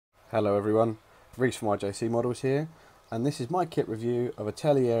Hello everyone, Reece from IJC Models here, and this is my kit review of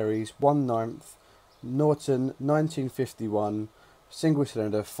Italeri 1/9 Norton 1951 single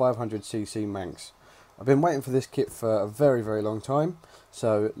cylinder 500cc Manx. I've been waiting for this kit for a very long time,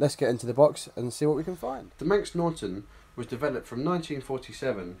 so let's get into the box and see what we can find. The Manx Norton was developed from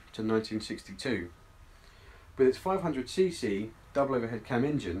 1947 to 1962. With its 500cc double overhead cam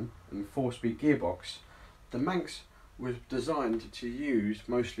engine and 4-speed gearbox, the Manx was designed to use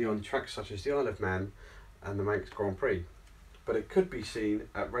mostly on tracks such as the Isle of Man and the Manx Grand Prix, but it could be seen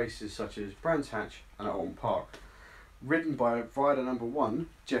at races such as Brands Hatch and at Alton Park. Ridden by rider number 1,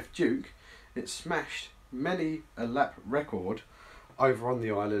 Jeff Duke, it smashed many a lap record over on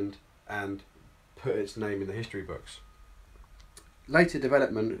the island and put its name in the history books. Later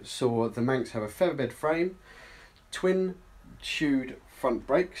development saw the Manx have a featherbed frame, twin shoed front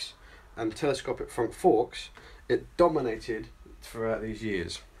brakes and telescopic front forks. It dominated throughout these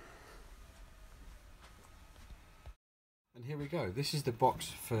years. And here we go. This is the box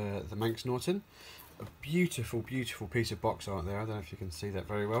for the Manx Norton. A beautiful piece of box art there. I don't know if you can see that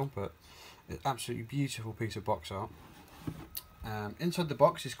very well, but an absolutely beautiful piece of box art. Inside the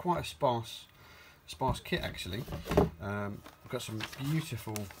box is quite a sparse kit actually. We've got some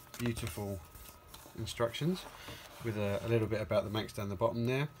beautiful instructions with a little bit about the Manx down the bottom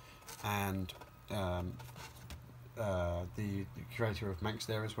there, and the creator of Manx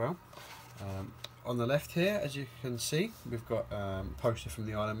there as well. On the left here, as you can see, we've got a poster from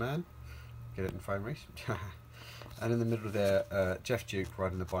the Isle of Man. Get it in frame, Reece. And in the middle there, Jeff Duke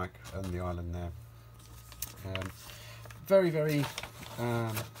riding the bike on the island there.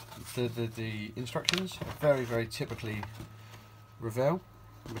 The instructions are very typically Revell,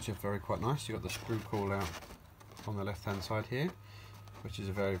 which are quite nice. You've got the screw call out on the left hand side here, which is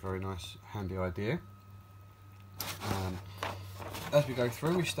a very nice handy idea. As we go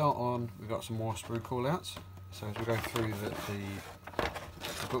through, we've got some more screw call outs. So as we go through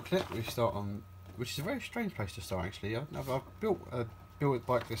the booklet, we start on, which is a very strange place to start actually. I've built a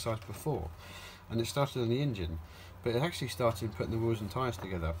bike this size before, and it started on the engine, but it actually started putting the wheels and tyres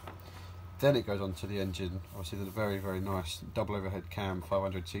together. Then it goes on to the engine, obviously the very nice double overhead cam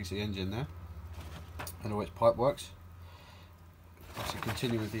 500cc engine there, and all its pipe works. Obviously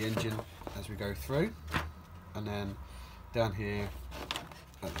continue with the engine as we go through, and then down here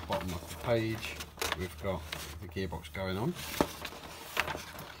at the bottom of the page we've got the gearbox going on.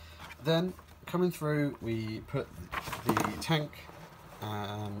 Then coming through, we put the tank,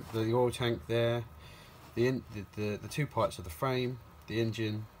 the oil tank there, the two parts of the frame, the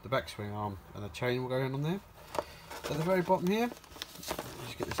engine, the back swing arm, and the chain will go in on there. At the very bottom here,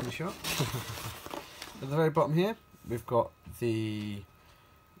 just get this in the shot. At the very bottom here, we've got the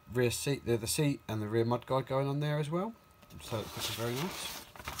rear seat, the seat and the rear mudguard going on there as well. So this is very nice.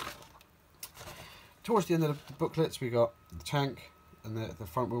 Towards the end of the booklets, we got the tank and the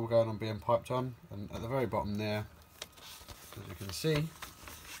front wheel going on being piped on, and at the very bottom there, as you can see,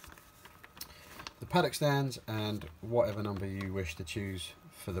 the paddock stands and whatever number you wish to choose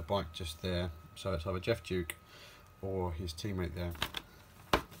for the bike just there. So it's either Jeff Duke or his teammate there.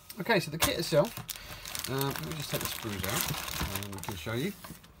 Okay, so the kit itself, let me just take the screws out and we can show you.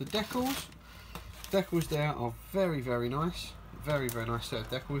 The decals there are very nice. Very nice set of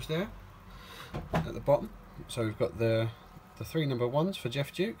decals there at the bottom. So we've got the 3 number 1s for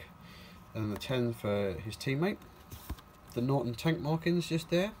Jeff Duke and the 10 for his teammate. The Norton tank markings just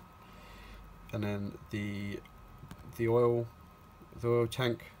there, and then the oil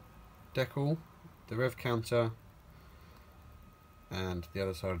tank decal, the rev counter, and the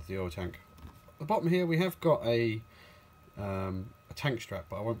other side of the oil tank. At the bottom here we have got a tank strap,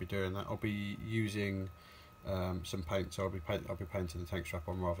 but I won't be doing that. I'll be using some paint, so I'll be painting the tank strap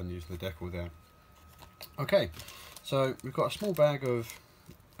on rather than using the decal there. Okay, so we've got a small bag of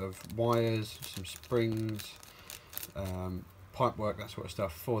wires, some springs, pipe work, that sort of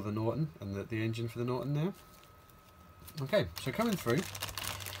stuff for the Norton and the engine for the Norton there. Okay, so coming through,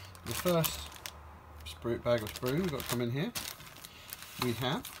 the first bag of sprue we've got to come in here. We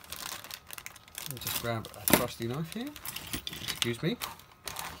have, let me just grab a trusty knife here, excuse me.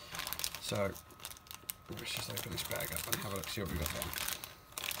 So let's just open this bag up and have a look, see what we've got there.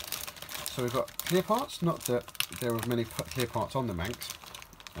 So we've got clear parts, not that there are many clear parts on the Manx.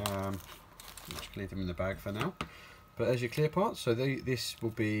 Let's leave them in the bag for now. But as your clear parts, so this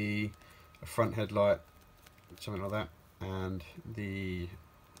will be a front headlight, something like that, and the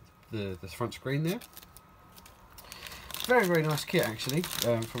front screen there. Very nice kit actually,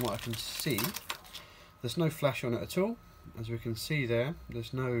 from what I can see. There's no flash on it at all. As we can see there,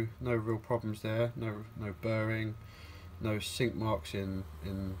 there's no real problems there, no burring, no sink marks in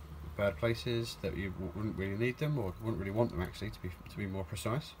bad places that you wouldn't really need them, or wouldn't really want them actually, to be more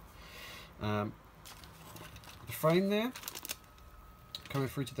precise. The frame there, coming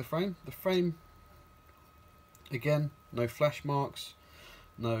through to the frame. The frame, again, no flash marks,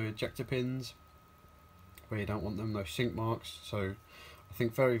 no ejector pins where you don't want them, no sink marks. So I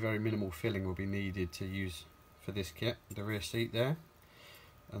think very, very minimal filling will be needed to use for this kit. The rear seat there,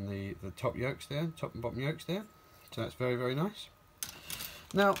 and the top yokes there, top and bottom yokes there. So that's very, very nice.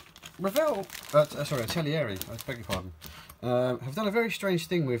 Now, Revell, sorry, Italeri, I beg your pardon, have done a very strange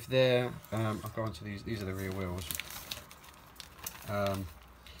thing with their, I'll go on to these are the rear wheels.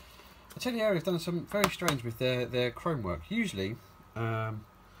 Italeri have done something very strange with their chrome work. Usually,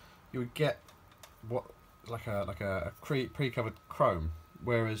 you would get like a pre-covered chrome,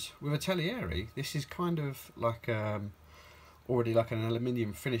 whereas with Italeri, this is kind of like already like an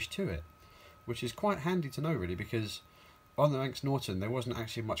aluminium finish to it, which is quite handy to know really, because on the Manx Norton there wasn't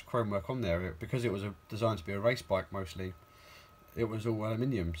actually much chrome work on there, because it was designed to be a race bike mostly. It was all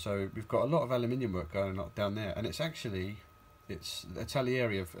aluminium, so we've got a lot of aluminium work going on down there, and it's Italeri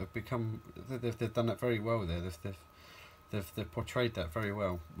have become, they've done that very well there. They've portrayed that very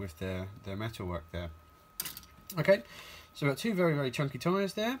well with their metal work there. Okay, so we've got two very, very chunky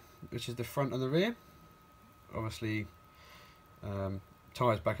tyres there, which is the front and the rear. Obviously,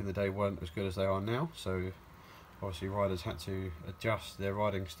 tyres back in the day weren't as good as they are now, so obviously riders had to adjust their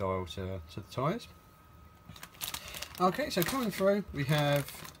riding style to the tyres. Okay, so coming through, we have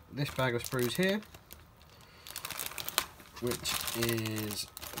this bag of sprues here, which is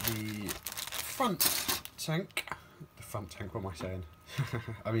the front tank. The front tank, what am I saying?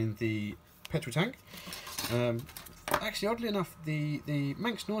 I mean the petrol tank. Actually, oddly enough, the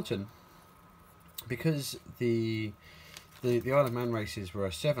Manx Norton, because the Isle of Man races were a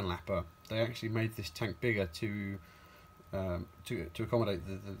 7-lapper, they actually made this tank bigger to accommodate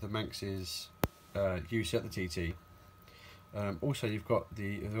the Manx's use at the TT. Also, you've got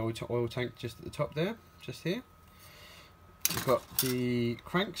the oil tank just at the top there, just here. You've got the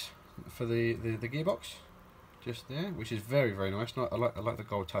cranks for the gearbox, just there, which is very, very nice. I like the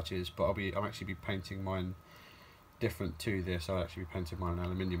gold touches, but I'll actually be painting mine different to this. I'll actually be painting mine an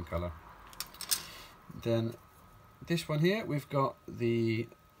aluminium colour. Then this one here, we've got the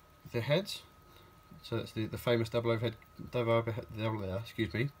heads. So that's the famous double overhead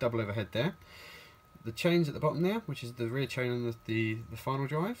there. The chains at the bottom there, which is the rear chain and the final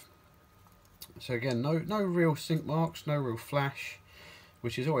drive. So again, no real sink marks, no real flash,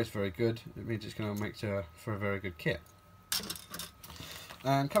 which is always very good. It means it's going to make for a very good kit.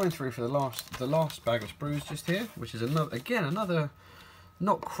 And coming through for the last bag of sprues just here, which is another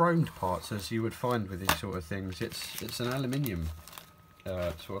not chromed parts as you would find with these sort of things. It's an aluminium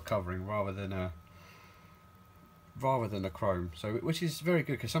sort of covering rather than a chrome. So which is very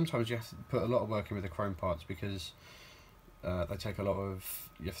good, because sometimes you have to put a lot of work in with the chrome parts, because they take a lot of,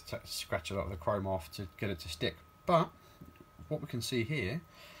 you have to scratch a lot of the chrome off to get it to stick. But what we can see here,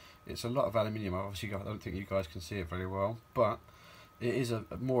 it's a lot of aluminium. Obviously, I don't think you guys can see it very well, but it is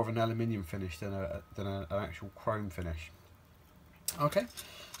more of an aluminium finish than an actual chrome finish. Okay,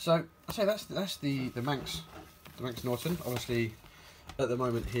 so I say that's the Manx Norton. Obviously, at the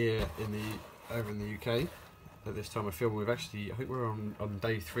moment here over in the UK, at this time of filming, I think we're on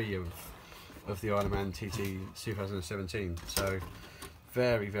day 3 of the Isle of Man TT 2017. So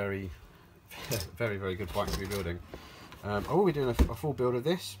very, very, very, very good bike to be building. I will be doing a full build of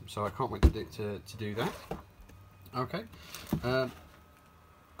this, so I can't wait to do that. Okay, and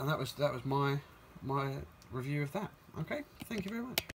that was my review of that. Okay, thank you very much.